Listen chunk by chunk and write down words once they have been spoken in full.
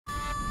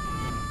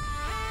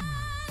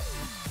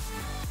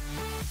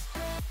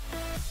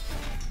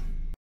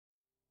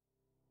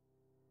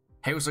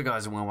Hey, what's up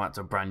guys, and welcome back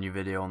to a brand new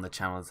video on the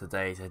channel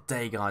today.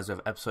 Today guys, we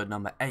have episode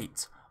number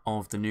 8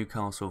 of the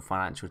Newcastle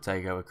Financial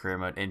Takeover career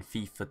mode in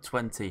FIFA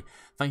 20.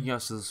 Thank you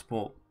guys for the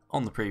support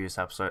on the previous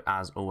episode.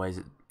 As always,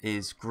 it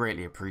is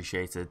greatly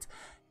appreciated.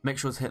 Make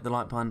sure to hit the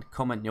like button,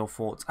 comment your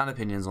thoughts and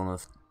opinions on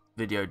the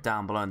video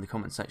down below in the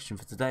comment section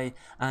for today,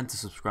 and to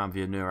subscribe if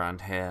you're new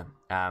around here.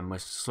 We're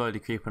slowly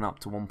creeping up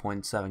to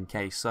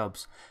 1.7k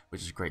subs,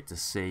 which is great to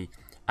see.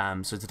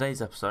 So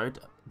today's episode,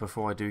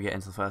 before I do get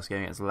into the first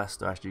game against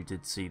Leicester, as you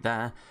did see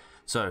there.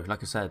 So,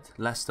 like I said,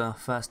 Leicester,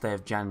 first day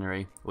of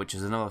January, which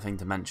is another thing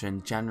to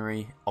mention.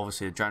 January,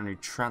 obviously the January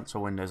transfer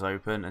window is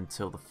open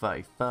until the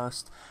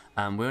 31st.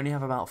 We only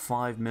have about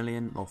 5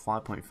 million or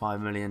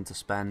 5.5 million to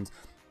spend,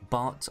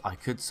 but I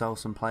could sell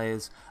some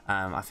players.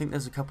 I think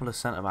there's a couple of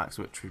centre-backs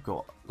which we've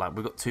got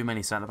too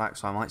many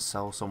centre-backs, so I might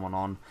sell someone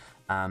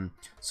on.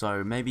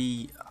 So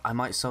maybe I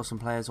might sell some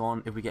players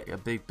on. If we get a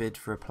big bid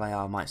for a player,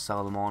 I might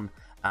sell them on.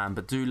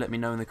 But do let me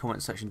know in the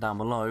comment section down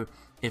below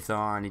if there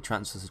are any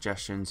transfer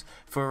suggestions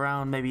for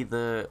around maybe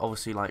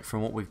obviously like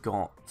from what we've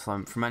got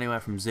from anywhere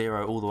from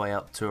 0 all the way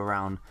up to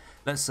around,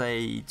 let's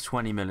say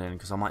 20 million,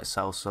 because I might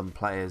sell some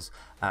players.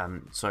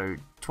 So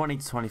 20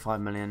 to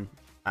 25 million,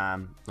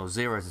 or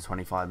 0 to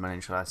 25 million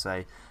should I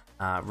say,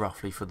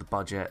 roughly for the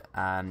budget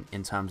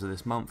in terms of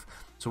this month.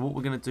 So what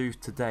we're going to do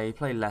today,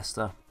 play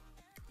Leicester,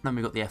 then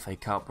we've got the FA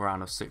Cup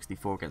round of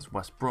 64 against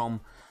West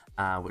Brom,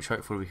 which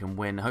hopefully we can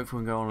win.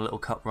 Hopefully we can go on a little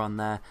cup run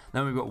there.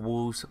 Then we've got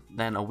Wolves.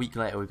 Then a week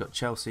later we've got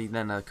Chelsea.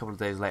 Then a couple of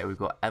days later we've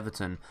got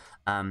Everton.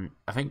 I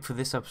think for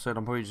this episode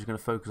I'm probably just going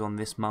to focus on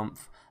this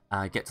month,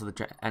 get to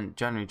the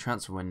January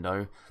transfer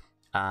window,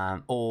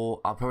 or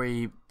I'll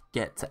probably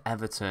get to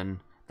Everton,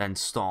 then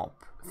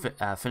stop,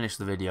 finish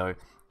the video,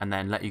 and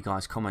then let you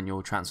guys comment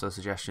your transfer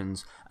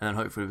suggestions, and then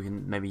hopefully we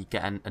can maybe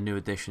get a new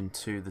addition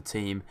to the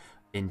team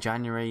in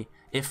January.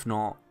 If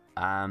not,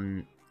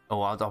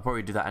 I'll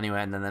probably do that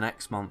anyway, and then the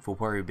next month will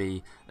probably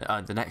be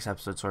the next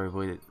episode. Sorry,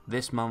 will be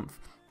this month,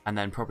 and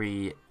then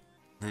probably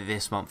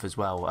this month as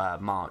well,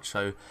 March.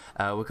 So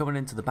we're coming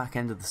into the back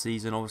end of the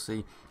season.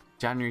 Obviously,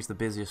 January is the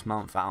busiest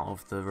month out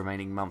of the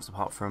remaining months,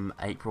 apart from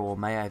April or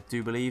May, I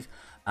do believe.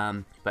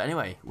 But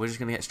anyway, we're just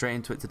gonna get straight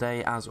into it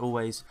today, as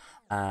always.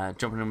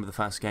 Jumping in with the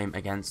first game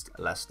against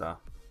Leicester.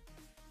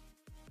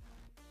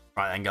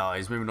 Right then,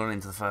 guys, moving on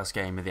into the first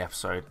game of the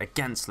episode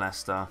against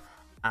Leicester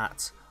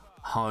at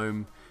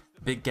home.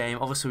 Big game.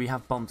 Obviously we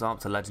have bumped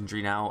up to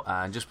legendary now,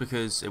 just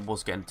because it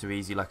was getting too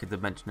easy, like I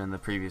did mention in the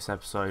previous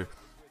episode,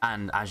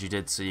 and as you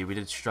did see, we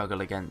did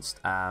struggle against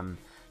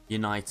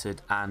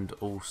United and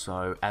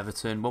also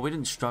Everton. Well, we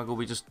didn't struggle,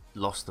 we just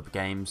lost the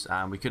games.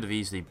 We could have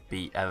easily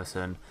beat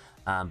Everton,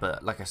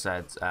 but like I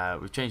said,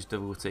 we've changed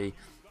difficulty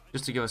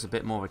just to give us a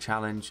bit more of a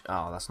challenge.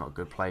 Oh, that's not a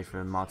good play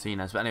from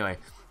Martinez, but anyway,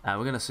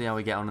 we're going to see how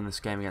we get on in this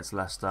game against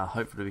Leicester.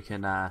 Hopefully we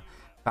can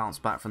bounce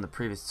back from the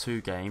previous 2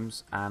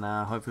 games, and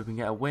hopefully we can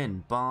get a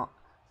win. But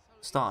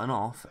starting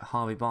off,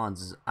 Harvey Barnes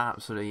is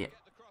absolutely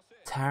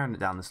tearing it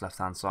down this left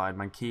hand side.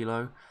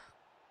 Manquillo,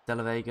 De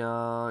La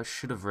Vega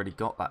should have really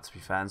got that, to be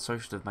fair, and so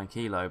should have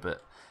Manquillo,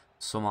 but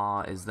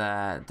Somar is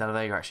there. De La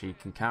Vega actually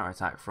can counter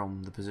attack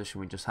from the position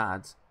we just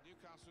had.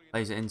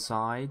 Plays it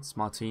inside.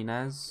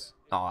 Martinez.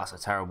 Oh, that's a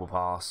terrible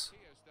pass.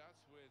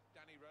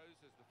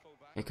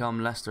 Here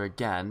come Leicester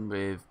again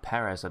with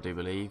Perez, I do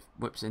believe.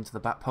 Whips into the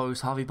back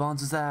post. Harvey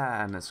Barnes is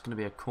there, and it's going to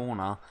be a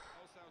corner.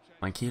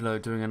 Manquillo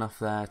doing enough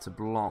there to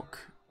block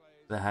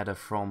the header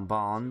from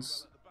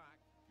Barnes.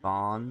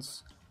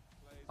 Barnes.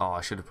 Oh,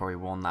 I should have probably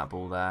won that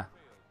ball there.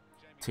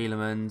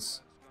 Tielemans.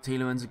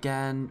 Tielemans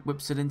again.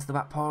 Whips it into the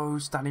back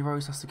post. Danny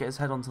Rose has to get his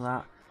head onto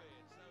that.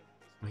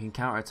 We can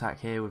counter-attack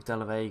here with De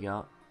La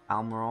Vega.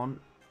 Almiron.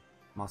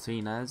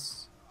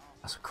 Martinez.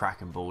 That's a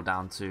cracking ball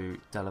down to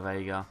De La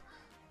Vega.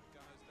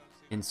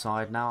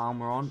 Inside now,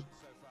 Almiron.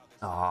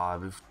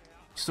 We've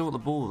still got the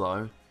ball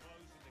though.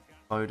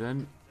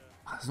 Foden.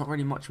 There's not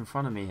really much in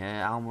front of me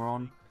here.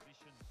 Almiron.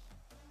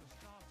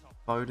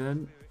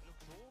 Foden.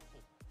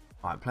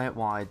 Right, play it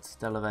wide.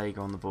 De La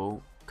Vega on the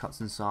ball.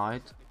 Cuts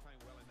inside.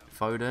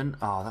 Foden.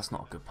 Oh, that's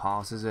not a good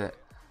pass, is it?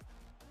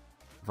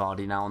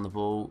 Vardy now on the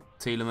ball.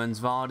 Tielemans,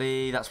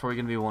 Vardy. That's probably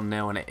going to be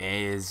 1-0, and it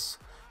is.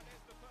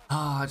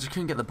 I just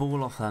couldn't get the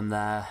ball off them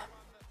there.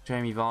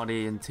 Jamie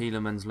Vardy and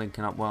Tielemans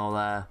linking up well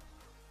there.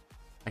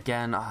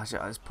 Again,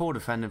 it's poor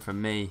defending from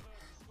me,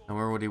 and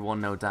we're already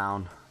 1-0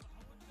 down.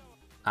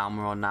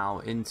 Almiron now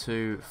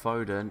into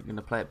Foden. Going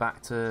to play it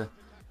back to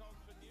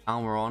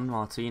Almiron.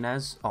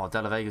 Martinez. Oh,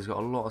 De La Vega's got a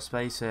lot of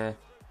space here.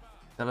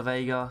 De La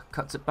Vega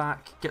cuts it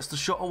back, gets the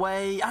shot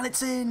away, and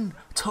it's in!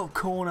 Top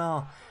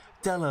corner.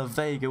 De La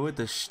Vega with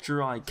the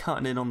strike,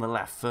 cutting in on the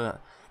left foot,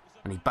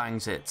 and he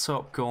bangs it.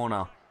 Top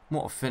corner.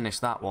 What a finish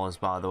that was,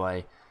 by the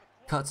way.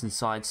 Cuts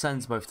inside,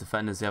 sends both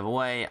defenders the other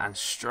way, and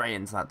straight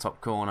into that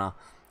top corner.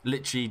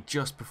 Literally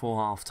just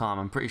before half time.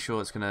 I'm pretty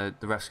sure the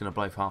ref's gonna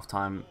blow for half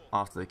time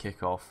after the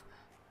kickoff.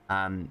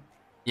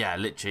 Yeah,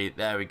 literally,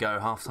 there we go.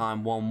 Half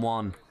time,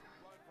 1-1.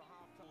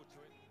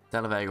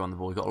 De La Vega on the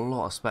ball. We've got a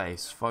lot of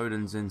space.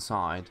 Foden's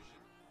inside.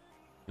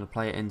 Gonna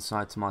play it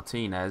inside to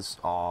Martinez.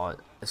 Oh,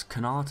 it's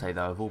Canate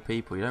though, of all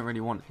people. You don't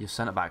really want your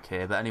centre back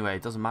here, but anyway,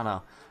 it doesn't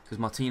matter because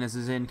Martinez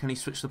is in. Can he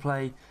switch the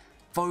play?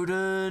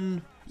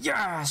 Foden,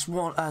 yes,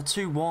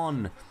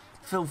 2-1.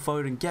 Phil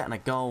Foden getting a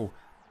goal.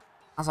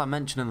 As I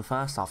mentioned in the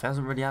first half, he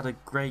hasn't really had a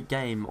great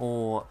game,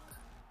 or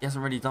he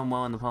hasn't really done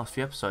well in the past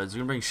few episodes. We're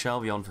gonna bring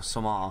Shelby on for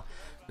Samar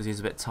because he's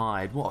a bit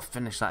tired. What a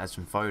finish that is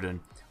from Foden.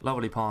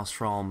 Lovely pass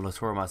from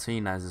Lautaro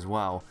Martinez as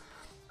well.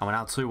 And we're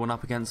now 2-1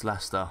 up against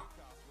Leicester.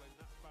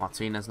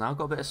 Martinez now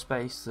got a bit of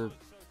space to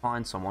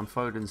find someone.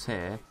 Foden's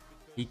here.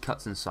 He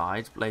cuts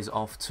inside, plays it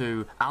off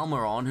to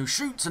Almiron, who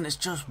shoots, and it's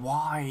just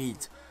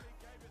wide.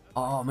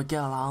 Oh,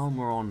 Miguel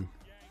Almiron.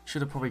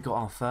 Should have probably got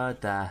our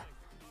third there.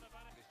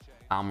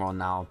 Almiron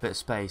now, a bit of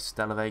space.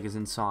 De La Vega's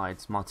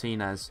inside.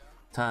 Martinez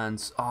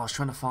turns. Oh, I was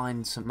trying to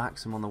find St.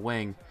 Maxim on the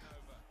wing.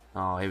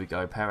 Oh, here we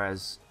go.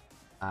 Perez.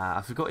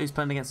 I forgot he's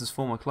playing against his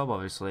former club,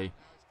 obviously.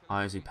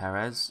 Jose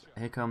Perez.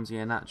 Here comes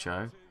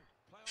Iheanacho.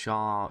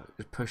 Shah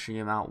is pushing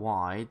him out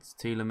wide.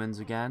 Tielemans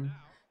again.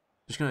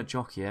 Just going to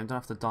jockey him. Don't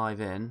have to dive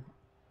in.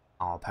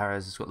 Oh,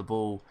 Perez has got the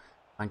ball.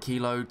 And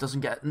Kilo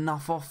doesn't get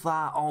enough off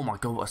that. Oh my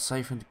god, what a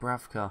save from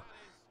Dubravka.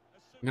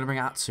 I'm going to bring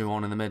Atsu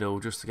on in the middle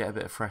just to get a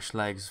bit of fresh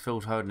legs.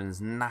 Phil Foden is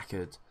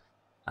knackered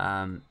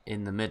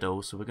in the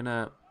middle. So we're going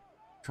to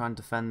try and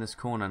defend this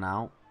corner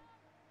now.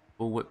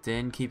 Ball whipped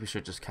in. Keeper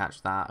should just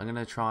catch that. I'm going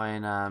to try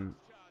and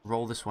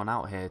roll this one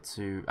out here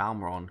to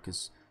Almiron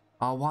because...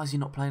 Oh, why is he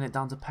not playing it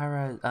down to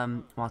Perez,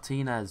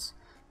 Martinez?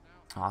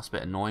 Oh, that's a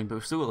bit annoying, but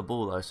we've still got the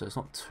ball though, so it's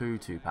not too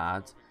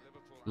bad.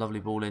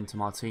 Lovely ball into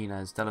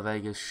Martinez. De La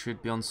Vega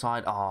should be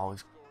onside. Oh,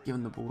 he's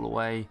given the ball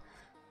away.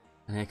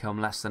 And here come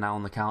Leicester now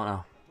on the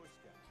counter.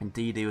 And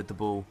Didi with the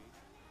ball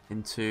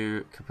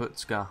into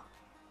Kaputska.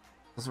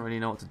 Doesn't really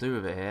know what to do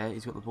with it here.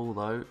 He's got the ball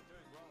though.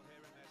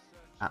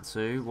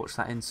 Atsu, watch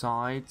that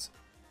inside.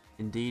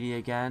 Ndidi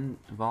again.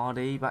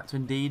 Vardy, back to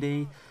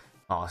Ndidi.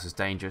 Oh, this is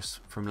dangerous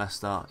from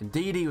Leicester.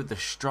 Ndidi with the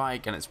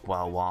strike, and it's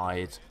well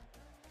wide.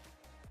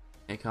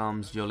 Here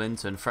comes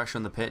Jolinton, fresh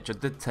on the pitch. I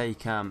did take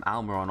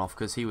Almiron off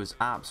because he was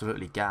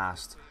absolutely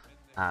gassed.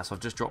 So I've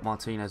just dropped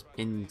Martinez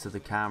into the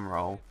cam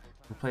roll.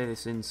 We'll play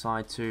this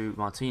inside to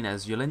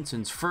Martinez.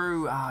 Jolinton's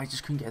through. He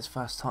just couldn't get his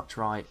first touch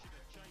right.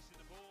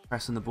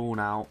 Pressing the ball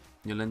now.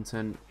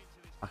 Jolinton,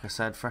 like I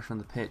said, fresh on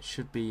the pitch.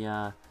 Should be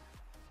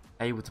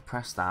able to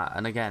press that.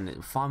 And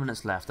again, 5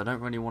 minutes left. I don't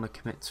really want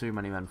to commit too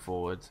many men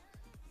forward.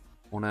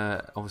 Want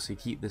to obviously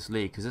keep this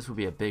lead because this will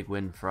be a big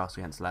win for us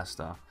against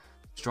Leicester.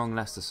 Strong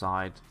Leicester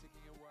side,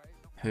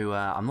 who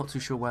I'm not too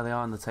sure where they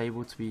are on the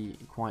table, to be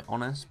quite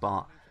honest,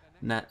 but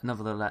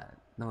nevertheless,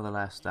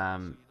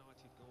 right,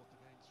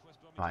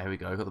 here we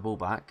go. Got the ball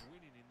back.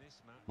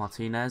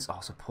 Martinez. Oh,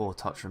 it's a poor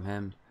touch from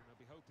him.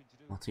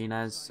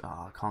 Martinez.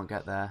 Oh, I can't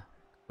get there.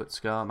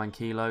 Butska,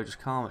 Mankilo,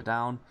 just calm it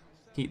down.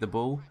 Keep the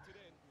ball.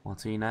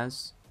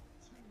 Martinez.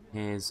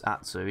 Here's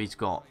Atsu. He's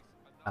got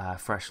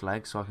fresh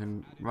legs, so I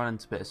can run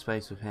into a bit of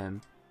space with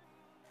him.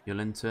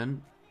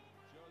 Jolinton.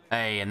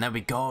 Hey, and there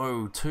we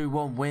go.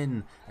 2-1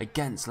 win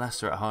against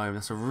Leicester at home.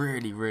 That's a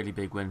really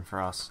big win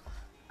for us.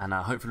 And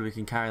hopefully we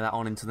can carry that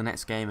on into the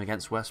next game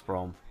against West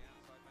Brom.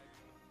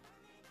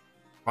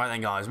 Right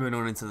then guys, moving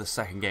on into the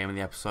second game of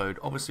the episode.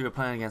 Obviously we're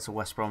playing against a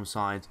West Brom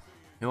side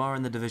who are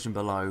in the division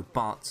below,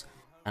 but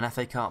an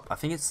FA Cup, I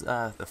think it's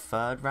the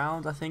third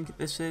round, I think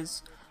this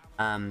is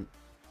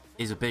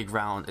a big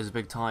round, is a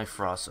big tie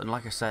for us. And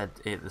like I said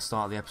at the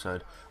start of the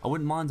episode, I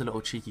wouldn't mind a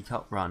little cheeky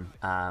cup run.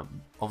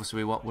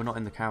 Obviously we're not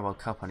in the Carabao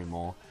Cup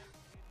anymore,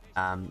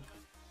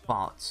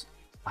 but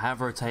I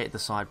have rotated the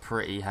side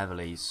pretty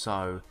heavily,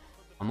 so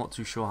I'm not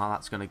too sure how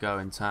that's going to go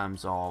in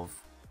terms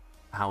of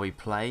how we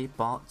play,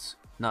 but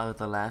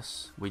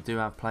nevertheless we do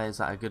have players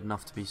that are good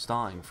enough to be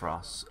starting for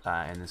us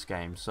in this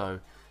game. So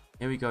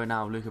here we go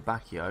now. Luca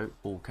Bacchio.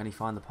 Oh, can he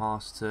find the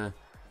pass to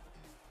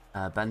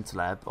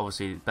Bentaleb?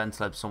 Obviously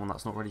Bentaleb's someone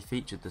that's not really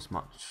featured this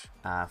much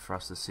for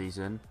us this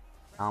season.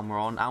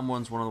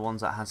 Almiron's one of the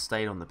ones that has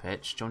stayed on the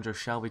pitch. John Joe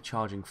Shelby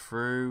charging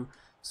through,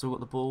 still got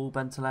the ball.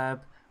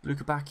 Bentaleb,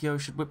 Luca Bacchio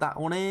should whip that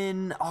one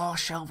in. Oh,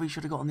 Shelby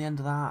should have got on the end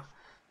of that.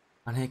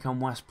 And here come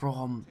West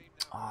Brom.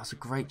 Oh, it's a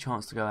great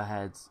chance to go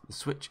ahead. The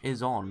switch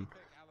is on,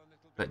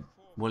 but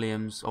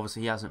Williams,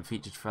 obviously he hasn't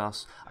featured for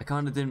us. I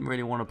kind of didn't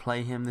really want to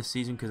play him this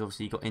season because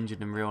obviously he got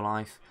injured in real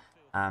life.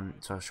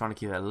 So I was trying to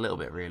keep it a little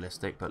bit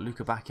realistic, but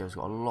Luca Bacchio's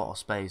got a lot of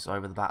space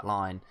over the back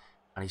line,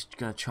 and he's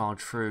going to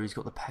charge through. He's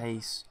got the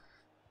pace.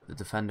 The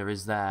defender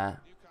is there.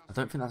 I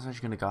don't think that's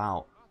actually going to go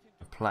out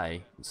of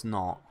play. It's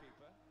not.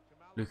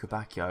 Luca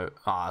Bacchio.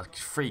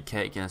 Free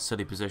kick in a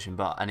silly position,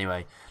 but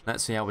anyway,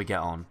 let's see how we get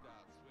on.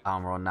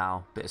 Almiron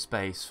now. Bit of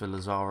space for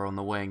Lazaro on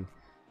the wing.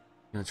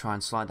 Going to try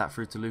and slide that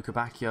through to Luca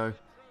Bacchio.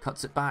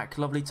 Cuts it back.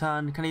 Lovely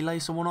turn. Can he lay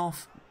someone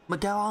off?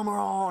 Miguel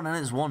Almiron, and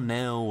it's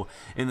 1-0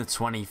 in the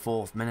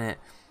 24th minute.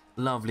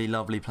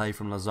 Lovely play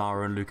from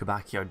Lazaro and Luca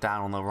Bacchio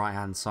down on the right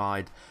hand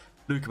side.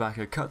 Luca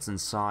Bacchio cuts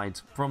inside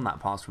from that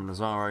pass from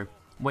Lazaro.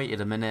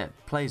 Waited a minute,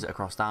 plays it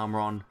across to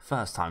Almiron.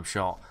 First time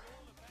shot.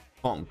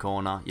 Bottom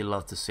corner, you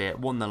love to see it.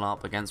 1-0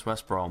 up against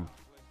West Brom.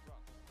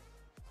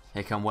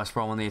 Here come West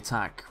Brom on the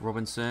attack.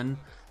 Robinson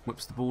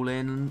whips the ball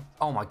in.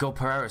 Oh my god,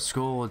 Pereira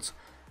scored.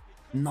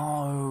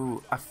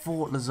 No, I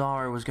thought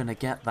Lazaro was going to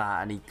get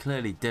that, and he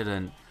clearly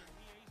didn't.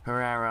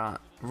 Pereira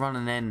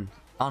running in,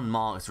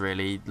 unmarked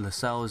really.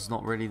 Lascelles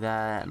not really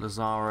there.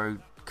 Lazaro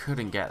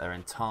couldn't get there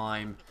in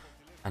time.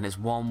 And it's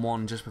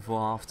 1-1 just before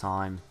half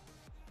time.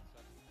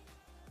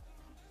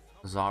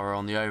 Lazaro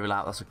on the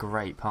overlap. That's a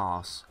great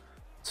pass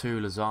to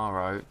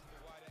Lazaro.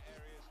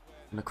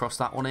 Gonna cross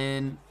that one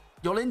in.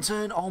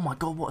 Jolinton. Oh my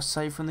god, what a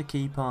save from the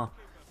keeper.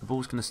 The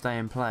ball's going to stay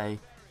in play.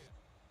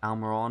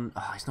 Almiron.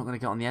 Oh, he's not going to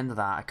get on the end of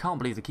that. I can't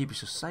believe the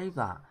keeper's just saved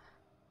that.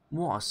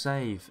 What a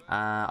save.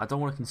 I don't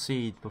want to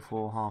concede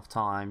before half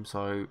time,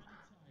 so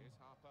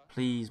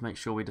please make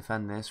sure we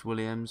defend this.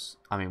 Williams.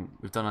 I mean,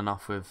 we've done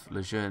enough with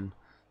Lejeune.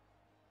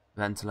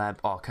 Ventileb.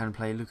 Oh, can we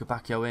play Luca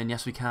Bacchio in?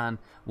 Yes, we can.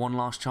 One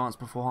last chance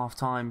before half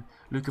time.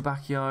 Luca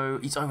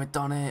Bacchio. He's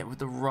overdone it with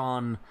the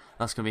run.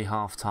 That's going to be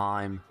half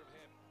time.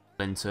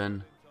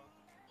 Linton.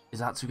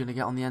 Is Atsu going to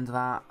get on the end of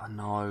that? Oh,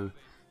 no.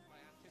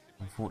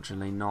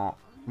 Unfortunately not.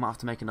 Might have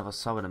to make another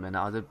sub in a minute.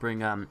 I did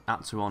bring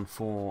Atsu on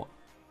for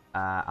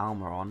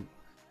Almiron.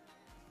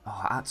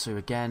 Oh, Atsu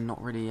again,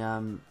 not really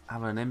having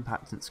an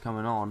impact since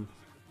coming on.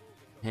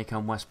 Here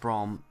come West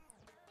Brom.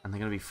 And they're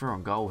going to be through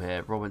on goal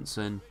here.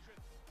 Robinson.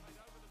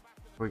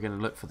 We're going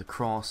to look for the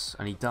cross,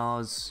 and he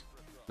does.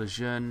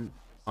 Lejeune,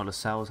 or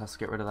Lascelles has to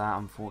get rid of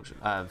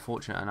that,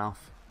 fortunate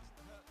enough.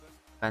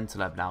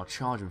 Ventileb now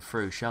charging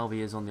through.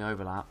 Shelby is on the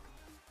overlap.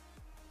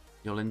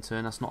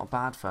 Jolinton, that's not a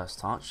bad first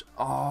touch.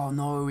 Oh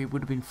no, he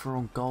would have been through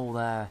on goal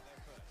there.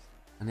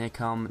 And here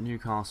come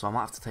Newcastle. I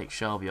might have to take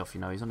Shelby off,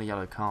 you know, he's on a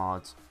yellow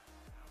card.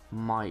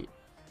 Might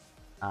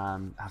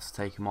have to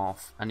take him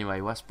off. Anyway,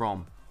 West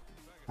Brom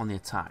on the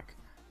attack.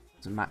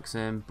 To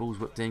Maxim, ball's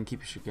whipped in,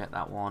 keeper should get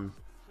that one.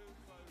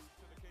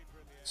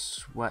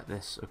 Sweat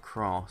this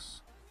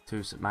across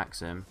to St.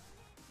 Maxim.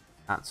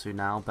 Atsu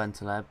now,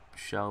 Bentaleb,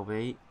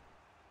 Shelby.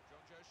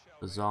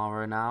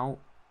 Lazaro now.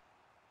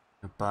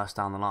 Burst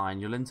down the line.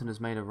 Jolinton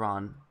has made a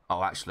run.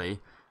 Oh, actually,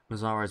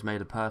 Lazaro has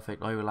made a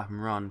perfect overlapping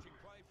run.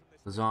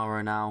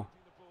 Lazaro now.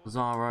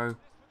 Lazaro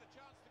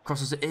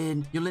crosses it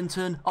in.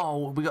 Jolinton.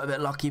 Oh, we got a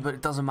bit lucky, but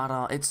it doesn't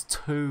matter. It's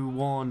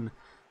 2-1.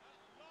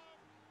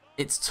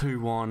 It's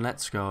 2-1.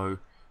 Let's go.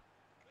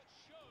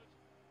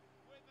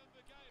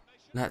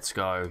 Let's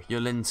go.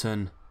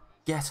 Jolinton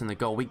getting the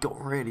goal. We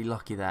got really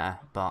lucky there,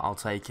 but I'll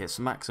take it.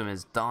 So Maxim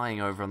is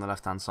dying over on the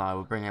left-hand side.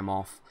 We'll bring him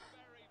off.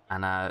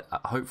 And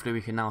hopefully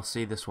we can now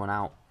see this one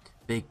out.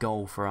 Big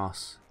goal for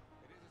us.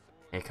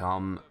 Here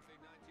come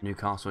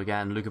Newcastle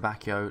again. Luca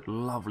Bacchio.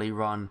 Lovely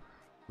run.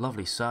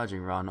 Lovely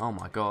surging run. Oh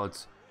my god.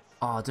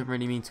 Oh, I didn't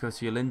really mean to go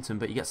to Jolinton,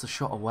 but he gets the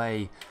shot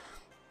away.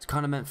 It's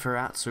kind of meant for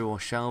Atsu or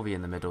Shelby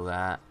in the middle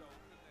there.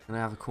 Gonna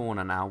have a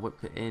corner now.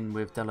 Whip it in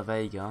with De La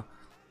Vega.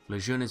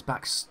 Lejeune is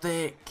back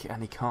stick,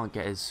 and he can't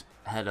get his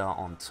header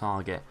on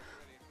target.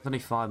 There's only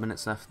 5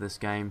 minutes left of this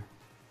game.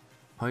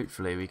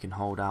 Hopefully we can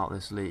hold out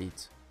this lead.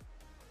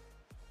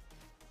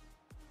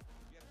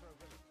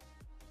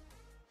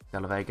 De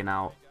La Vega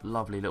now,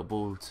 lovely little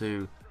ball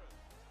to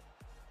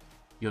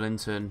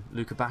Jolinton.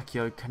 Luca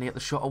Bacchio, can he get the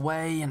shot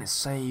away? And it's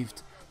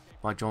saved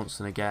by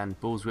Johnson again.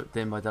 Ball's whipped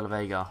in by De La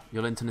Vega.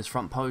 Jolinton is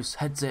front post,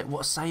 heads it.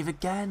 What a save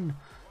again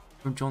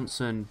from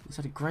Johnson. He's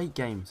had a great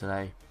game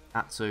today.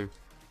 Atsu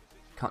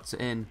cuts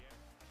it in.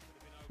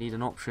 Need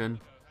an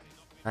option.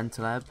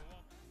 Ventileb.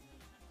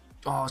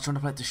 Oh, I was trying to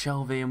play it to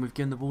Shelby and we've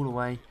given the ball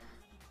away.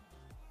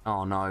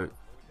 Oh no.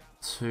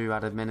 2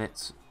 added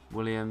minutes.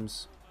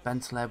 Williams.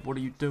 Ventileb, what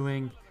are you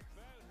doing?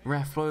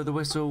 Ref, blow the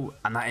whistle,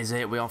 and that is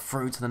it. We are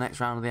through to the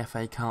next round of the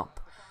FA Cup.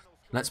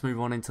 Let's move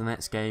on into the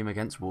next game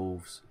against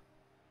Wolves.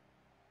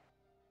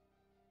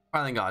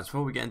 Right then, guys,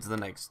 before we get into the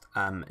next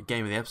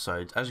game of the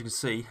episode, as you can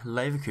see,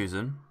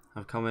 Leverkusen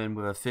have come in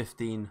with a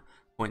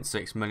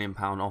 £15.6 million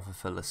offer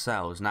for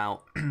Lascelles.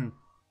 Now,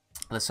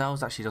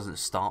 Lascelles actually doesn't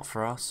start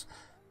for us.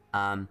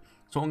 So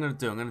what I'm going to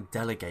do, I'm going to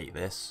delegate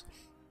this.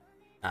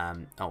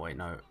 Oh wait,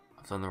 no,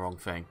 I've done the wrong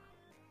thing.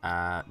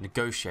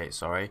 Negotiate,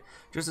 sorry,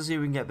 just to see if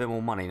we can get a bit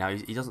more money. Now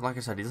he doesn't, like I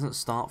said, he doesn't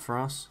start for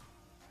us.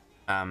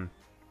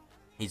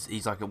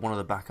 He's like one of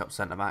the backup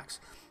centre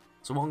backs.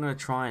 So what I'm going to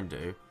try and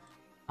do,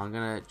 I'm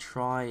going to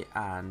try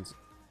and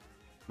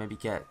maybe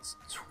get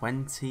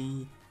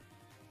 20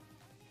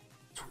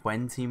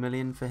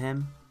 million for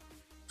him.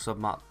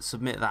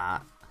 Submit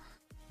that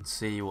and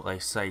see what they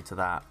say to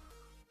that.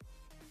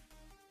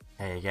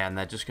 Hey, again,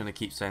 they're just going to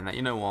keep saying that.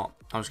 You know what?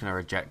 I'm just going to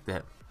reject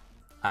it.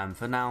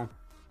 For now,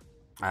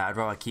 I'd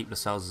rather keep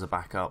Lascelles as a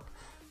backup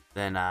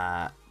than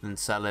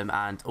sell him.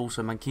 And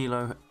also,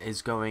 Manquillo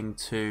is going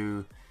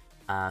to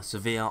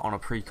Sevilla on a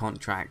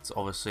pre-contract.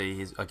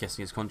 Obviously, I'm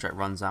guessing his contract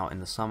runs out in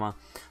the summer,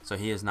 so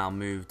he has now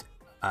moved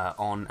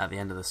on at the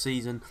end of the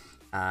season.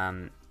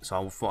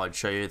 So I thought I'd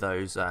show you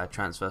those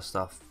transfer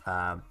stuff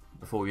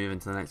before we move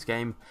into the next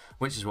game,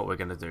 which is what we're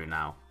going to do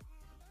now.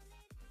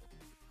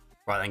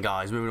 Right then,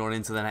 guys, moving on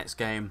into the next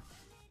game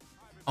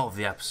of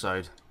the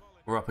episode.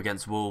 We're up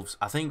against Wolves.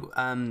 I think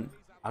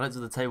I looked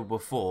at the table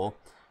before.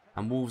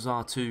 And Wolves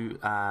are two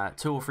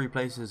or three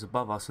places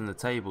above us in the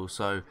table,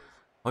 so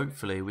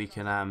hopefully we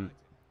can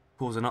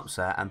cause an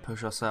upset and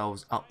push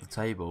ourselves up the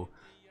table.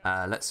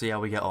 Let's see how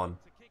we get on.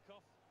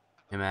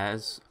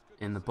 Jimenez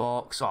in the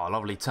box. Oh,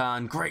 lovely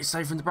turn. Great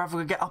save from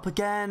Dubravka. Get up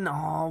again.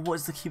 Oh, what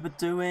is the keeper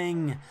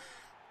doing?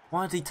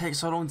 Why did he take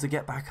so long to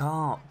get back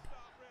up?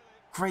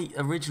 Great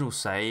original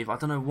save. I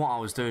don't know what I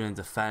was doing in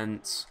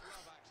defence.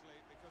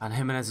 And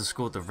Jimenez has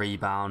scored the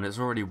rebound. It's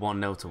already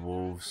 1-0 to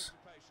Wolves.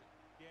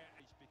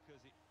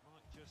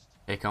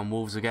 Here come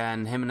Wolves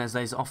again. Jimenez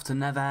lays it off to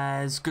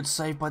Neves. Good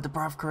save by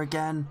Dubravka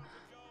again.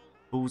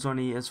 Ball's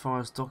only as far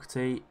as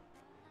Doherty.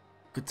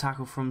 Good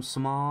tackle from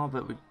Samar,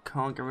 but we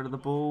can't get rid of the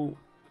ball.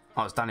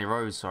 Oh, it's Danny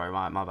Rose, sorry,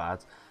 my bad.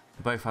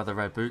 They both have the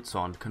red boots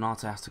on.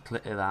 Konate has to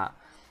clear that.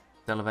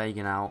 De La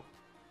Vega now.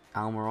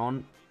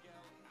 Almiron.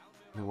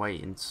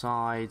 Wait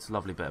inside.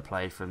 Lovely bit of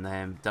play from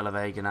them. De La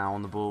Vega now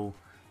on the ball.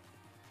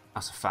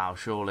 That's a foul,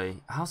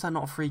 surely. How's that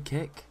not a free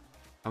kick?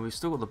 And we've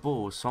still got the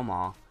ball,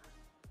 Samar.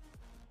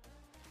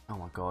 Oh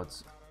my god.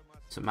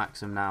 St.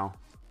 Maxim now.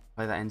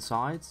 Play that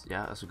inside.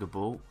 Yeah, that's a good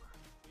ball.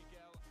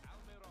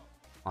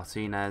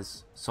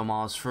 Martinez.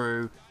 Samar's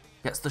through.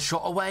 Gets the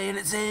shot away and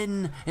it's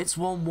in. It's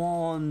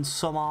 1-1.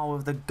 Samar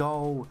with the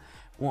goal.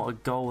 What a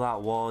goal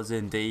that was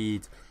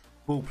indeed.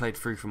 Ball played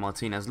through from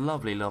Martinez.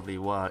 Lovely, lovely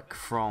work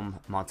from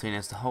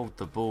Martinez to hold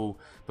the ball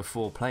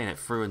before playing it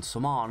through. And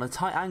Samar on a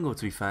tight angle,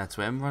 to be fair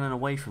to him, running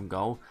away from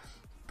goal.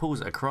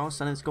 Pulls it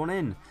across and it's gone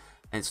in.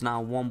 It's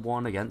now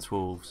 1-1 against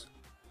Wolves.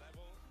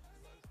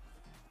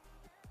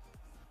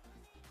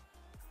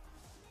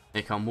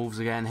 Here come Wolves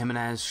again.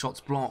 Jimenez,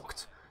 shots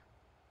blocked.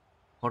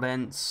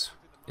 Podence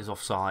is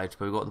offside,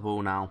 but we've got the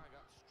ball now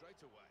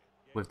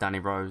with Danny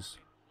Rose.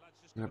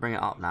 I'm going to bring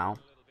it up now.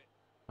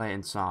 Play it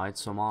inside.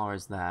 Samar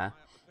is there.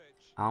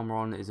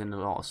 Almiron is in a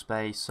lot of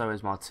space. So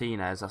is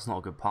Martinez. That's not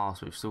a good pass,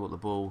 but we've still got the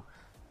ball.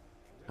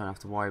 Don't have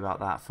to worry about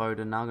that.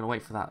 Foden now. I'm going to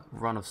wait for that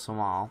run of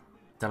Samar.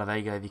 De La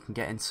Vega, if you can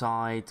get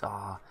inside.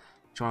 Trying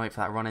to wait for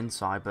that run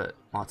inside, but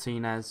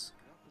Martinez.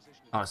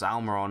 Oh, it's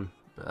Almiron.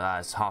 But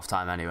it's half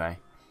time anyway.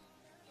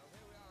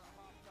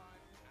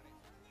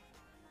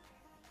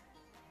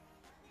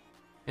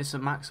 It's a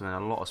Maxim in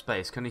a lot of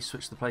space. Can he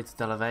switch the play to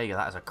De La Vega?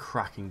 That is a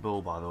cracking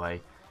ball, by the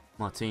way.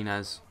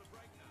 Martinez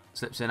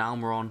slips in.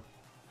 Almiron.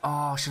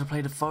 Oh, I should have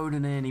played a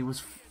Foden in. He was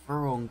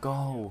through on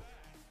goal.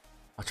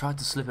 I tried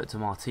to slip it to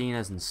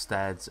Martinez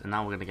instead, and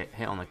now we're going to get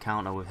hit on the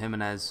counter with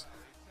Jimenez.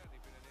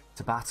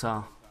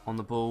 Tabata on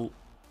the ball.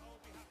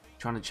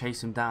 Trying to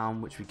chase him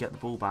down, which we get the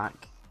ball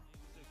back.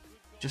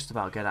 Just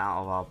about get it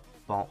out of our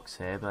box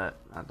here, but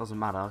that doesn't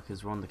matter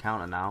because we're on the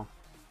counter now.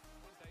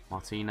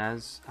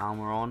 Martinez,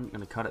 Almiron,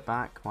 going to cut it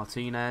back.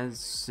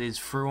 Martinez is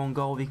through on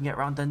goal. He can get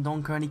around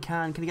Dendoncker, and he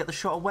can. Can he get the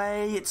shot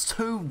away? It's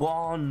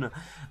 2-1.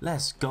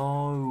 Let's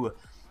go.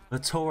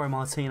 Lautaro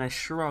Martinez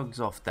shrugs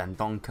off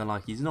Dendoncker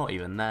like he's not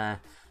even there.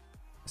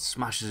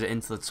 Smashes it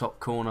into the top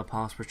corner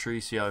past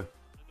Patricio.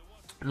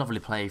 Lovely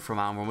play from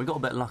Almiron. We got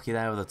a bit lucky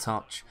there with a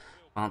touch.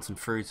 Bouncing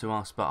through to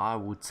us, but I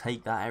will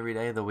take that every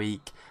day of the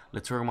week.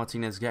 Lautaro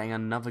Martinez getting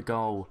another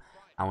goal,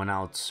 and we're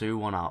now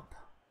 2-1 up.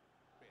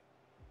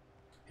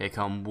 Here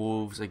come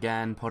Wolves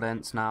again.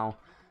 Podence now.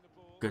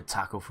 Good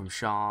tackle from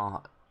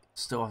Shah.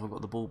 Still haven't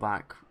got the ball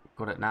back.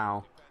 Got it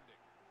now.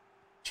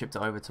 Chipped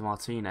it over to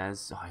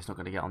Martinez. Oh, he's not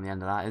going to get on the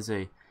end of that, is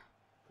he?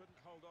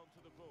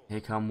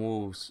 Here come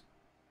Wolves.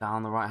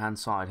 Down the right hand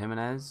side.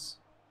 Jimenez.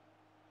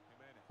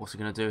 What's he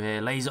going to do here?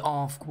 Lays it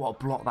off. What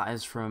a block that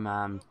is from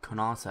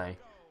Konate.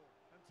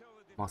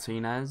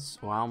 Martinez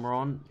or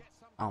Almiron.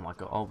 Oh my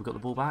god. Oh, we got the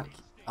ball back.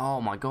 Oh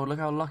my god. Look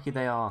how lucky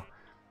they are.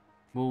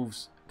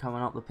 Wolves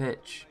coming up the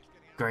pitch.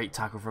 Great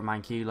tackle from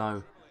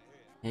Manquillo.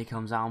 Here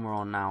comes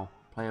Almiron now.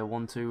 Play a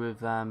 1-2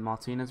 with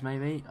Martinez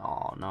maybe?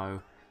 Oh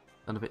no.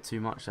 Done a bit too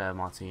much there,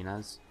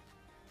 Martinez.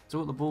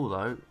 Still got the ball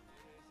though.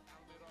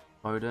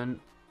 Foden.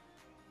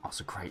 Oh, it's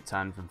a great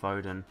turn from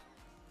Foden.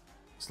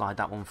 Slide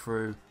that one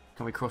through.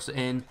 Can we cross it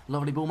in?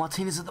 Lovely ball.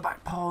 Martinez at the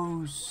back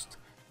post.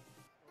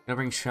 Gonna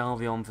bring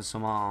Shelby on for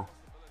Samar.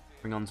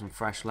 Bring on some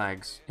fresh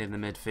legs in the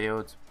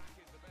midfield.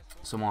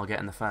 Samar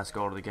getting the first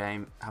goal of the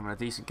game. Having a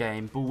decent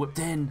game. Ball whipped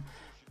in.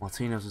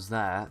 Martinez was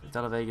there.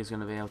 De La Vega is going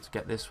to be able to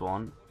get this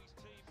one.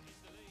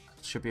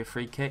 Should be a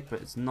free kick,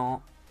 but it's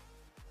not.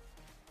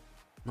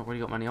 Not really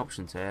got many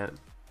options here.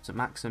 So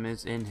Maxim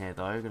is in here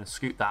though. Going to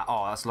scoop that.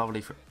 Oh, that's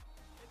lovely.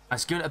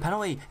 He's given it a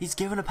penalty. He's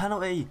given a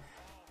penalty.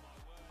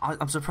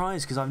 I'm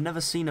surprised because I've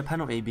never seen a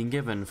penalty being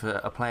given for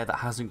a player that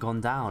hasn't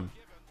gone down.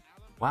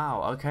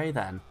 Wow. Okay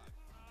then.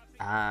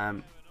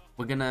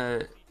 We're going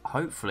to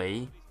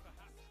hopefully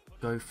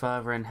go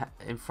further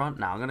in front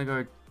now. I'm going to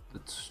go.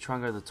 Let's try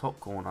and go to the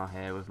top corner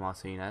here with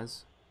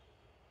Martinez.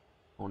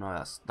 Oh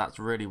no, that's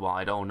really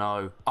wide. Oh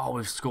no. Oh,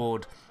 we've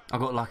scored. I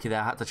got lucky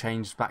there. I had to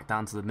change back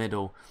down to the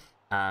middle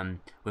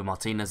with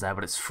Martinez there,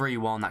 but it's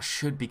 3-1. That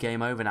should be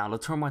game over now.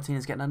 Lautaro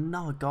Martinez getting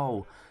another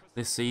goal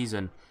this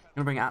season. I'm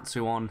going to bring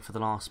Atsu on for the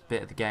last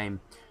bit of the game.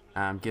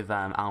 Give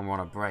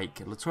Almiron a break.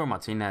 Lautaro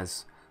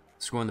Martinez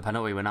scoring the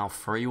penalty. We're now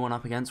 3-1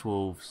 up against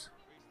Wolves.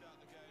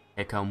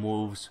 Here come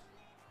Wolves.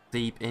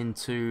 Deep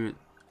into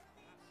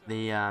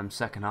the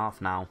second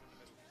half now.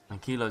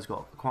 And Kilo's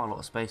got quite a lot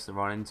of space to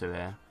run into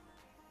here.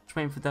 Just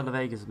waiting for De La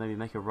Vega to maybe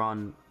make a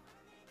run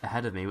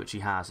ahead of me, which he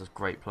has. That's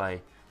great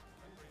play.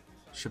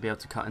 Should be able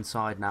to cut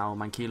inside now.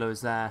 Manquillo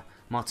is there.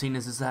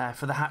 Martinez is there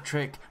for the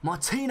hat-trick.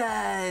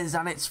 Martinez!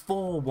 And it's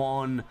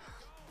 4-1.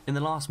 In the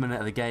last minute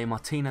of the game,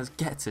 Martinez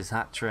gets his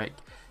hat-trick.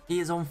 He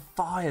is on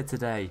fire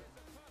today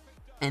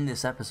in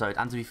this episode.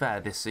 And to be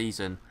fair, this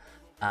season,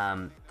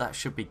 that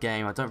should be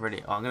game. I'm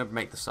going to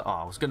make the sub. Oh,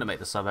 I was going to make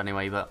the sub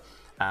anyway, but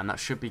that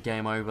should be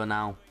game over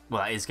now.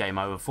 Well, that is game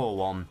over.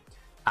 4-1.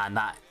 And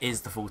that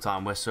is the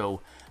full-time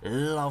whistle.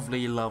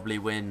 Lovely, lovely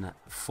win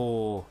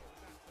for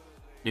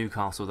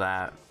Newcastle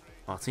there.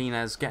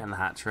 Martinez getting the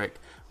hat-trick.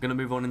 We're going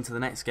to move on into the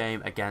next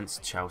game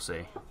against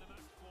Chelsea.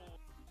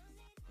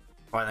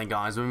 Right then,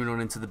 guys, moving on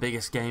into the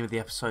biggest game of the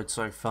episode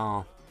so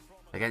far.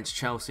 Against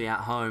Chelsea at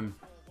home.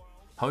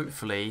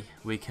 Hopefully,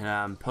 we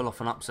can pull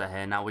off an upset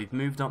here. Now, we've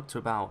moved up to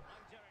about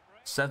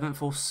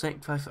 7th or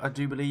 6th, I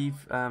do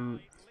believe.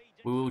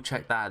 We will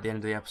check that at the end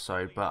of the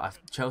episode. But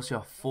Chelsea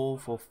are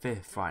 4th or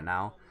 5th right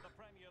now.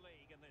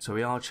 So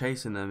we are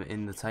chasing them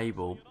in the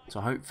table.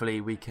 So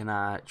hopefully we can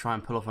try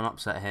and pull off an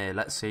upset here.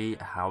 Let's see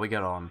how we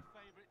get on.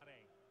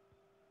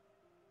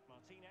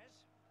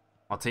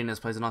 Martinez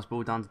plays a nice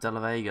ball down to De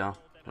La Vega.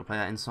 Gonna play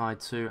that inside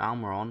to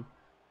Almiron.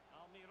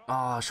 Oh,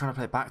 I was trying to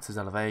play it back to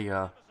De La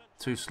Vega.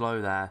 Too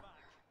slow there.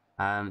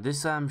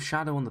 This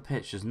shadow on the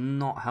pitch is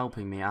not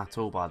helping me at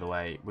all, by the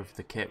way, with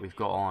the kit we've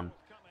got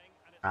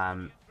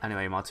on.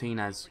 Anyway,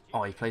 Martinez.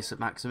 Oh, he plays St.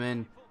 Maxim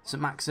in.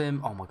 St.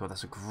 Maxim. Oh my god,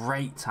 that's a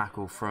great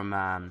tackle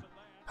from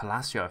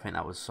Palacio. I think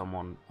that was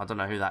someone. I don't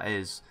know who that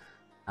is.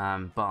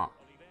 But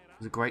it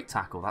was a great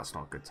tackle. That's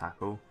not a good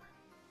tackle.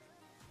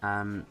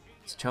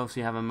 So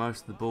Chelsea having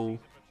most of the ball,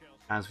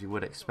 as we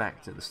would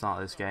expect at the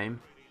start of this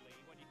game.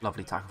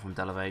 Lovely tackle from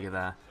De La Vega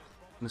there.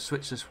 I'm going to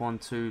switch this one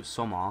to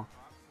Somar.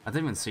 I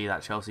didn't even see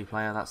that Chelsea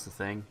player, that's the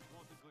thing.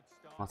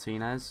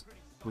 Martinez.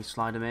 Can we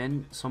slide him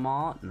in?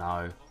 Somar?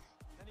 No.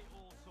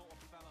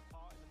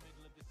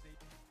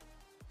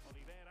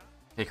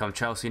 Here come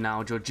Chelsea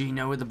now.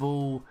 Jorginho with the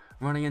ball.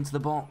 Running into the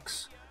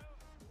box.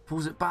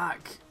 Pulls it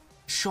back.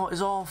 Shot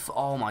is off.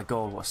 Oh my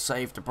god, what a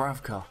save to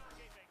Dubravka.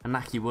 And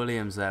Naki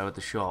Williams there with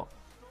the shot.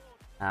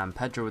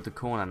 Pedro with the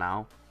corner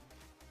now.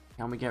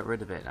 Can we get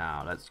rid of it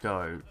now? Let's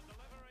go.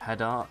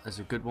 Header. There's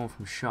a good one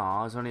from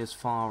Shah. It's only as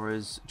far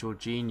as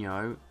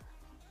Jorginho.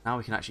 Now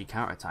we can actually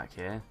counter-attack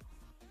here.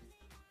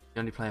 The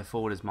only player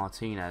forward is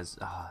Martinez.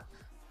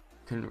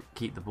 Couldn't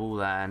keep the ball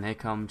there. And here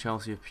come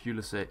Chelsea with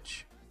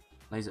Pulisic.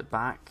 Lays it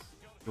back.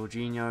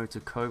 Jorginho to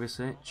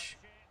Kovacic.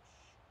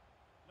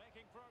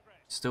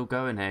 Still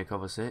going here,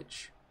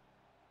 Kovacic.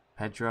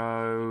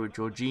 Pedro.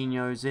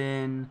 Jorginho's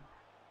in.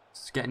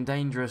 It's getting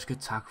dangerous.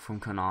 Good tackle from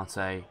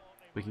Konate.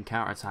 We can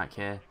counter-attack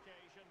here.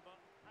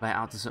 Play it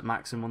out to St.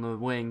 Maxim on the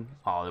wing.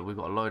 Oh, we've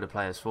got a load of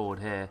players forward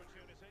here.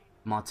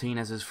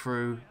 Martinez is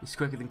through. He's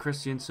quicker than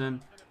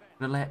Christensen.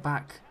 Gonna lay it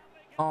back.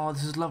 Oh,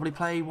 this is a lovely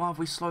play. Why have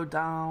we slowed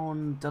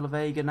down? De La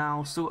Vega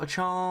now. Still got a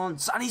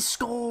chance. And he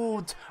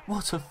scored!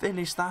 What a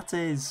finish that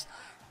is.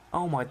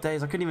 Oh my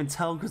days. I couldn't even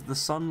tell because of the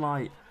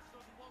sunlight.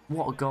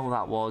 What a goal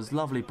that was.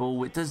 Lovely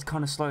ball. It does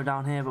kind of slow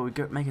down here, but we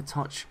make a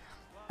touch.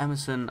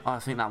 Emerson, I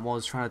think that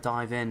was, trying to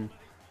dive in.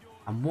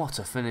 And what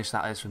a finish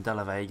that is from De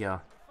La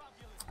Vega.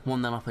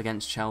 1-0 up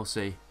against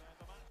Chelsea.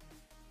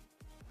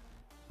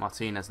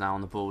 Martinez now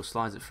on the ball.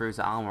 Slides it through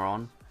to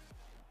Almiron.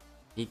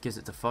 He gives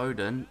it to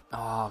Foden.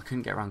 Oh,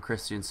 couldn't get around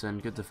Christensen.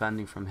 Good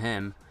defending from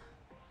him.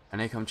 And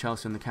here come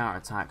Chelsea on the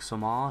counter-attack.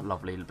 Somar.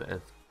 Lovely bit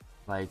of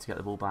play to get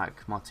the ball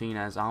back.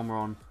 Martinez.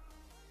 Almiron.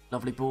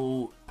 Lovely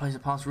ball. Plays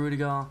it past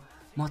Rudiger.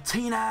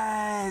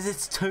 Martinez!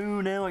 It's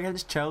 2-0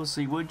 against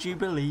Chelsea. Would you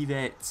believe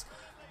it?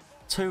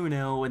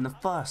 2-0 in the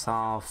first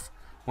half.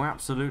 We're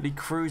absolutely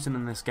cruising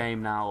in this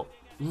game now.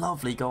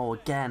 Lovely goal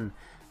again.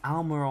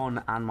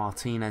 Almiron and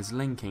Martinez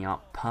linking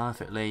up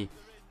perfectly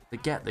to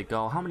get the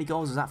goal. How many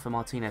goals is that for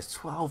Martinez?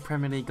 12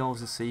 Premier League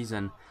goals this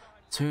season.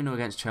 2-0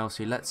 against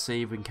Chelsea. Let's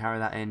see if we can carry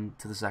that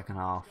into the second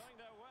half.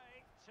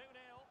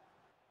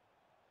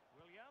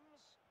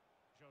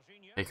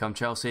 Here come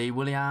Chelsea.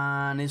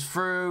 Willian is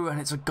through and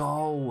it's a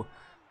goal.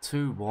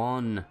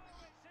 2-1.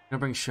 Gonna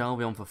bring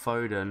Shelby on for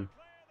Foden.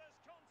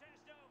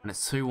 And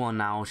it's 2-1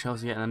 now.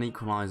 Chelsea getting an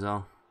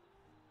equaliser.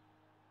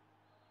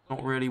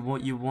 Not really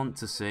what you want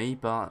to see,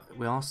 but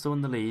we are still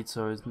in the lead,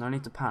 so there's no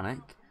need to panic.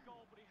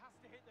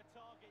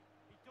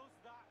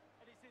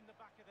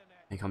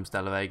 Here comes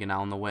De La Vega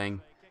now on the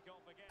wing.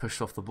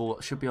 Pushed off the ball.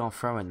 It should be our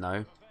throw-in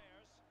though.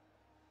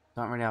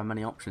 Don't really have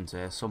many options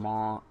here.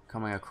 Somar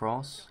coming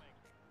across.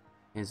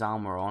 Here's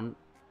Almiron.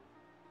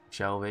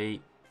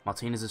 Shelby.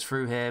 Martinez is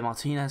through here.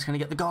 Martinez going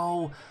to get the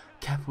goal.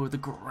 Kepa with a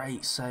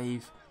great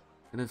save.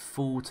 Going to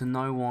fall to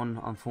no one,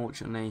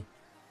 unfortunately.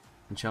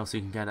 And Chelsea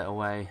can get it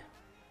away.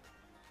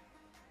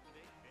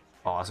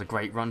 Oh, that's a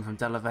great run from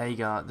De La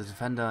Vega. The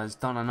defender has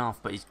done enough,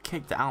 but he's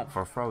kicked it out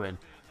for a throw-in.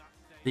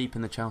 Deep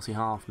in the Chelsea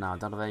half now.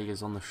 De La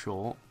Vega's on the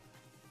short.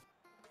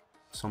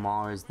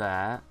 Somar is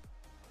there.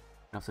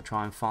 Have to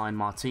try and find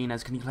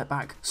Martinez. Can he play it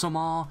back?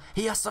 Somar.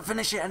 He has to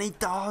finish it, and he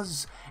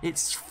does.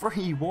 It's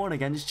 3-1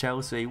 against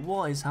Chelsea.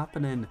 What is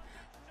happening?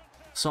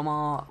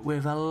 Somar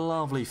with a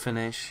lovely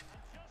finish.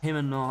 Him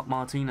and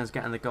Martinez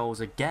getting the goals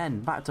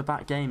again.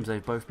 Back-to-back games,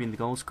 they've both been the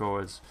goal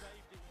scorers.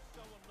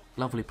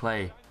 Lovely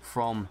play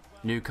from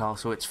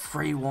Newcastle. It's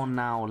 3-1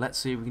 now. Let's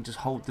see if we can just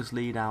hold this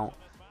lead out.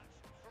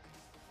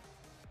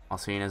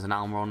 Martinez and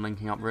Almiron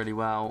linking up really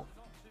well.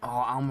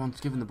 Oh, Almiron's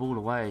giving the ball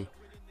away.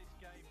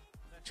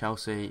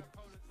 Chelsea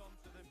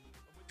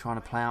trying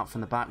to play out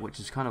from the back, which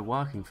is kind of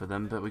working for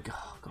them, but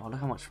oh God, look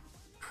how much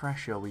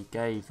pressure we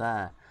gave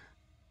there.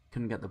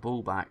 Couldn't get the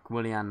ball back.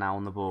 Willian now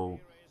on the ball.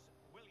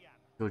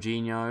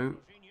 Jorginho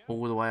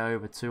all the way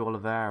over to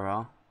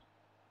Oliveira.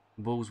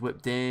 Ball's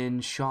whipped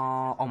in.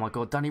 Shaw. Oh my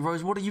God, Danny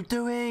Rose, what are you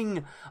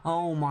doing?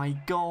 Oh my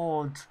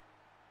God.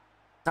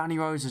 Danny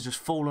Rose has just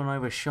fallen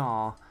over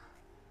Shaw.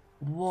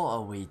 What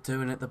are we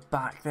doing at the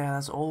back there?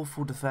 That's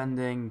awful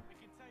defending.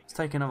 Let's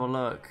take another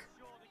look.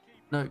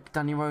 Look,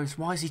 Danny Rose,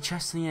 why is he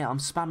chesting it? I'm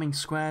spamming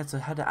square to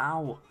head it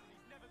out.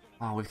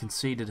 Oh, we've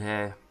conceded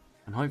here.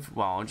 And hopefully,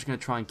 well, I'm just going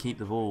to try and keep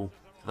the ball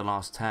for the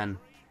last 10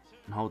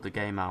 and hold the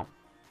game out.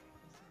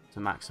 To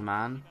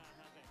Maximan.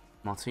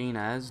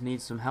 Martinez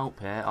needs some help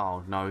here.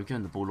 Oh, no, we're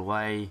giving the ball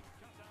away.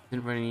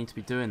 Didn't really need to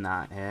be doing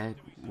that here.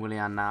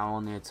 Willian now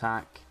on the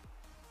attack.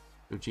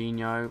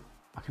 Jorginho.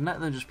 I can let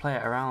them just play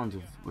it around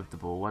with the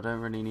ball. I don't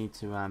really need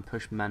to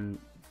push men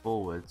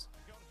forwards.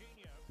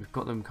 We've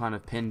got them kind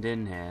of pinned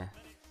in here.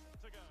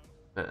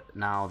 But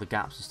now the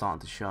gaps are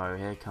starting to show.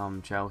 Here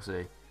come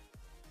Chelsea.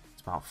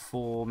 It's about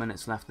 4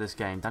 minutes left of this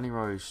game. Danny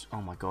Rose,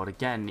 oh my God,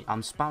 again,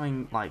 I'm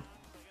spamming like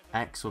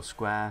X or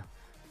square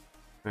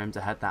for him to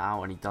head that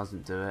out and he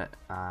doesn't do it.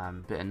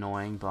 Bit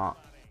annoying, but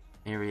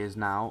here he is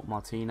now.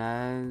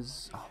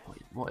 Martinez, oh,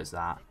 what is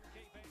that?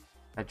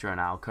 Pedro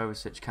now,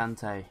 Kovacic,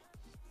 Kante.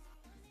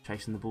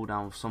 Chasing the ball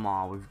down with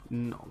Somar. We've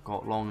not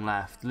got long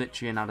left.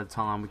 Literally an out of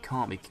time. We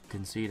can't be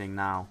conceding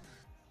now.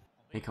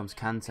 Here comes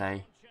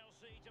Kante.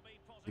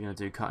 We're going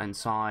to do cut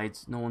inside.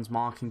 No one's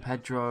marking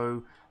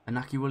Pedro.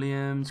 Inaki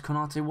Williams.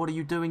 Konate, what are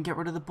you doing? Get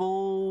rid of the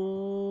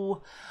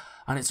ball.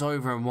 And it's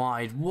over and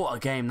wide. What a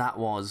game that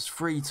was.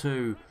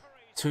 3-2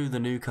 to the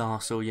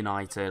Newcastle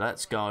United.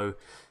 Let's go.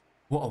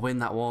 What a win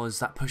that was.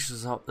 That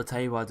pushes us up the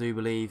table, I do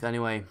believe.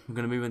 Anyway, we're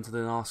going to move into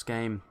the last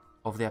game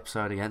of the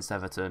episode against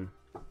Everton.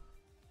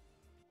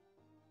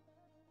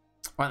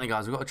 Right then,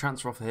 guys, we've got a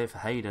transfer offer here for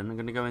Hayden. I'm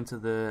going to go into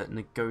the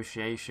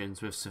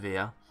negotiations with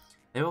Sevilla.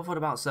 They offered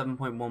about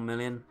 7.1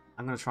 million.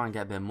 I'm going to try and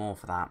get a bit more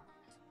for that.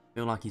 I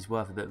feel like he's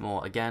worth a bit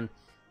more. Again,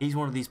 he's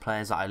one of these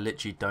players that I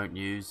literally don't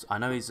use. I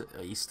know he's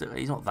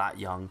not that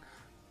young.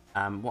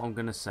 What I'm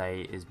going to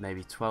say is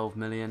maybe 12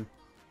 million.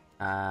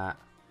 I'm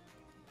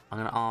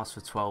going to ask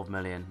for 12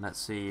 million. Let's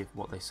see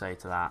what they say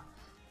to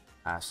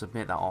that.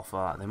 Submit that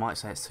offer. They might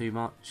say it's too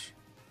much.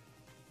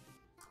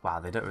 Wow,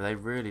 they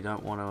really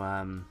don't want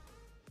to.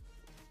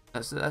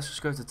 Let's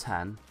just go to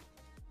 10.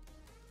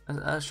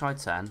 Let's try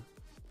 10,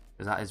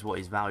 because that is what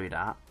he's valued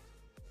at.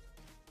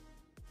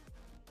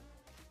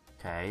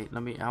 Okay,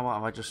 how about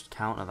if I just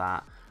counter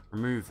that,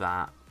 remove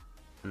that,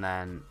 and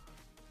then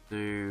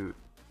do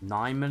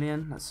 9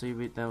 million? Let's see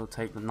if they'll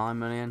take the 9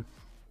 million.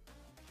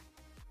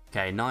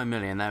 Okay, 9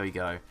 million, there we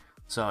go.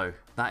 So,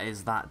 that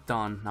is that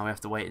done. Now we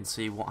have to wait and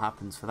see what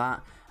happens for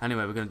that.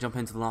 Anyway, we're going to jump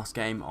into the last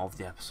game of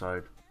the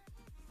episode.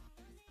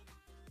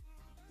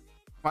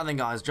 Right then,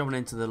 guys, jumping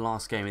into the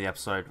last game of the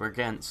episode. We're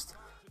against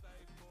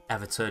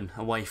Everton,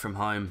 away from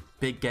home.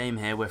 Big game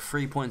here. We're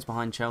 3 points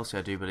behind Chelsea,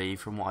 I do believe,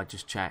 from what I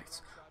just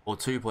checked. Or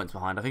 2 points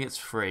behind. I think it's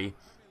 3.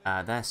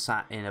 They're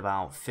sat in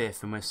about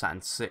 5th and we're sat in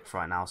 6th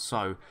right now.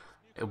 So,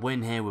 a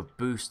win here would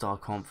boost our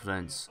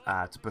confidence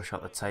to push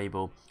up the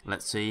table.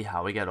 Let's see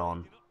how we get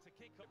on.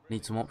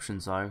 Need some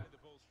options, though.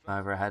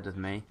 Further ahead of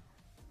me.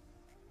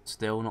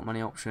 Still not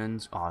many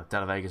options. Oh, De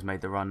La Vega's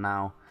made the run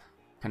now.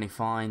 Can he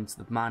find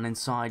the man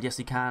inside? Yes,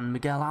 he can.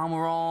 Miguel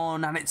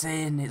Almiron, and it's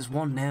in. It's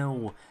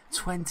 1-0.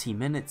 20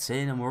 minutes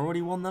in, and we're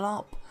already 1-0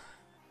 up.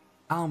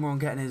 Almiron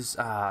getting his...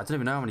 I don't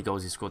even know how many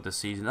goals he scored this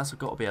season. That's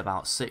got to be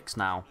about 6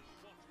 now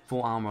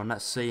for Almiron.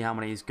 Let's see how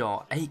many he's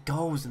got. 8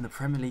 goals in the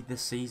Premier League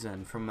this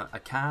season from a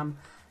cam.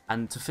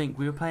 And to think,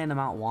 we were playing him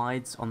out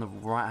wide on the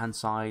right-hand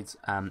side.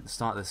 At the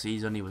start of the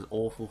season, he was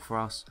awful for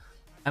us.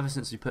 Ever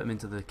since we put him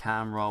into the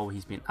cam role,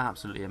 he's been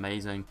absolutely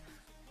amazing.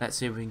 Let's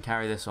see if we can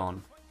carry this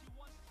on.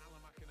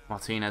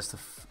 Martinez to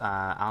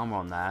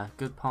Almiron there.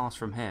 Good pass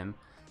from him.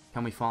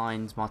 Can we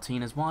find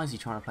Martinez? Why is he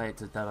trying to play it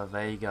to De La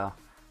Vega?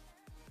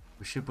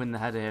 We should win the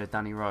header here with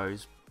Danny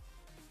Rose.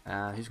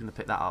 Who's going to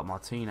pick that up?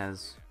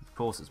 Martinez. Of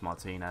course it's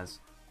Martinez.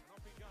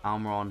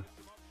 Almiron.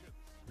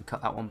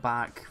 Cut that one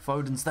back.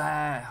 Foden's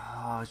there.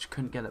 Oh, I just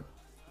couldn't get it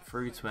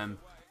through to him.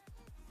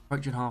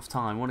 Approaching half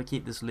time. Want to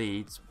keep this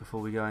lead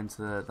before we go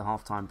into the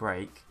half time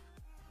break.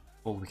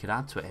 Or we could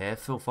add to it here.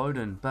 Phil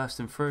Foden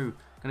bursting through.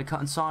 Going to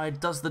cut inside.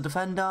 Does the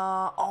defender.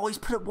 Oh, he's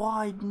put it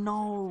wide.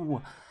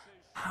 No.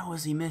 How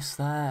has he missed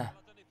there?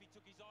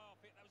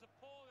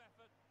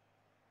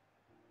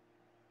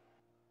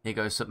 Here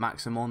goes St.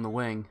 Maxim on the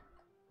wing.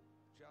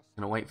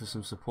 Gonna wait for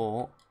some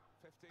support.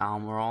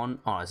 Almiron.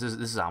 Oh, this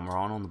is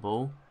Almiron on the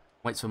ball.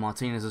 Waits for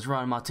Martinez's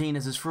run.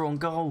 Martinez is through on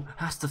goal.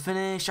 Has to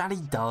finish, and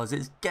he does.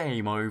 It's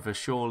game over,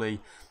 surely.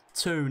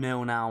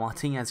 2-0 now.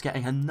 Martinez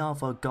getting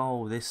another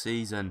goal this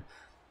season.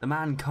 The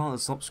man can't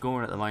stop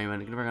scoring at the moment.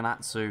 Going to bring on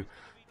Atsu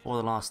for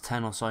the last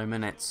 10 or so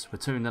minutes. We're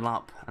 2-0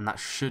 up, and that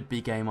should be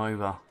game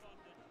over.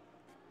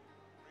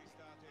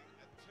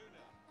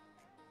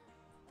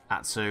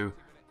 Atsu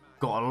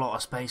got a lot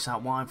of space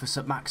out wide for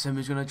St. Maxim,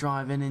 who's going to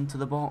drive into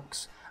the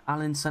box.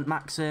 Alan St.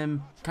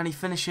 Maxim, can he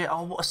finish it?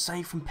 Oh, what a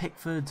save from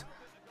Pickford.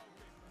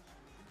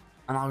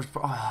 And I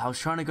was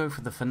trying to go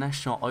for the finesse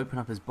shot, open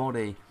up his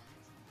body,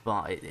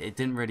 but it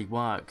didn't really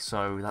work.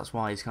 So that's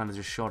why he's kind of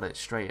just shot it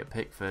straight at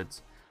Pickford.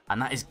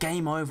 And that is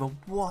game over.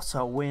 What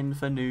a win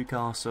for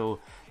Newcastle.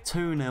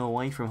 2-0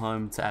 away from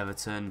home to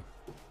Everton.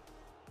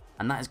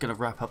 And that is going to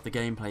wrap up the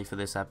gameplay for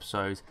this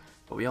episode.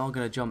 But we are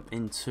going to jump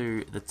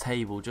into the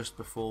table just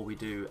before we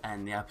do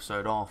end the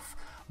episode off.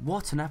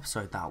 What an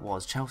episode that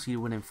was. Chelsea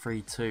winning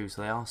 3-2,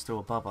 so they are still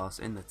above us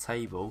in the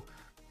table.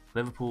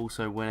 Liverpool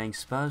also winning.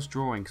 Spurs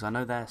drawing, because I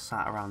know they're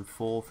sat around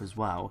 4th as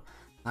well.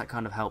 That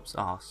kind of helps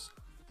us.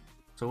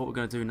 So what we're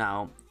going to do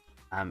now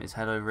is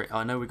head over it.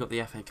 I know we got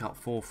the FA Cup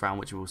 4th round,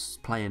 which we'll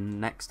play in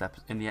the next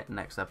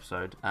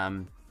episode.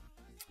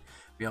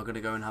 We are going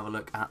to go and have a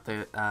look at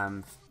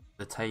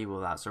the table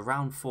of that. So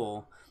round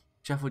 4,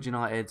 Sheffield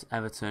United,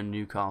 Everton,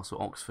 Newcastle,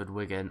 Oxford,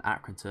 Wigan,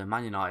 Accrington,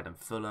 Man United and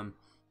Fulham,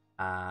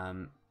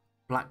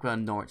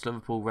 Blackburn, Norwich,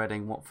 Liverpool,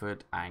 Reading,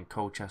 Watford and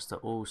Colchester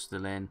all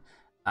still in.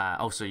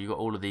 Also, you got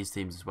all of these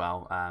teams as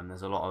well.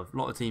 There's a lot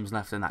of teams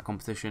left in that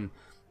competition.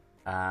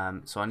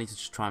 So I need to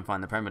just try and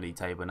find the Premier League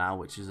table now,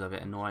 which is a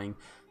bit annoying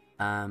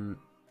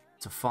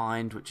to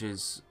find, which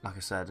is, like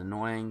I said,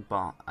 annoying.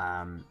 But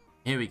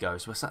here we go.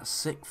 So we're sat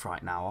 6th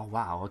right now. Oh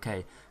wow.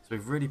 Okay. So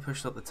we've really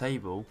pushed up the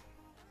table.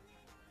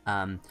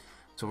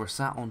 So we're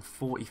sat on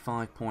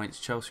 45 points.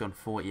 Chelsea on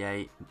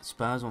 48.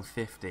 Spurs on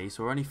 50.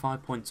 So we're only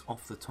 5 points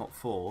off the top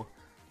 4.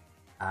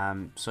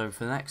 So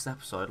for the next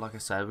episode, like I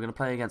said, we're going to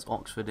play against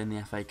Oxford in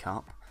the FA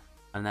Cup.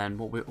 And then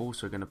what we're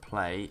also going to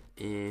play,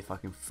 if I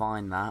can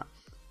find that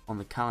on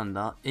the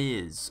calendar,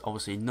 is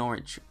obviously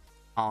Norwich,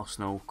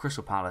 Arsenal,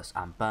 Crystal Palace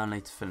and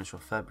Burnley to finish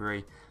off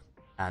February.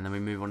 And then we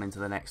move on into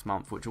the next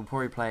month, which we'll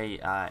probably play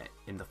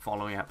in the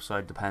following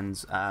episode.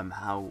 Depends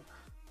how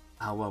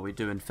well we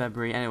do in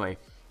February. Anyway,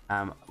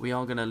 we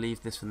are going to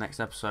leave this for the next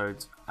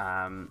episode.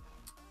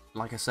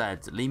 Like I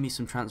said, leave me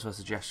some transfer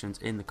suggestions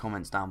in the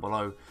comments down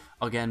below.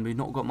 Again, we've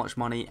not got much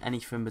money,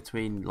 anything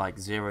between like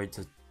 0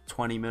 to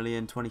 20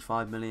 million,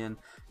 25 million,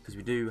 because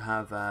we do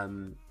have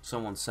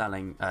someone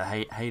selling.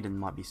 Hayden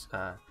might be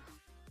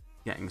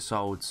getting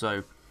sold.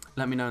 So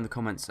let me know in the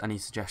comments any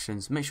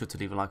suggestions. Make sure to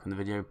leave a like on the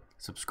video,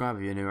 subscribe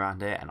if you're new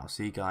around here, and I'll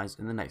see you guys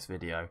in the next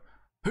video.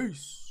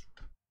 Peace!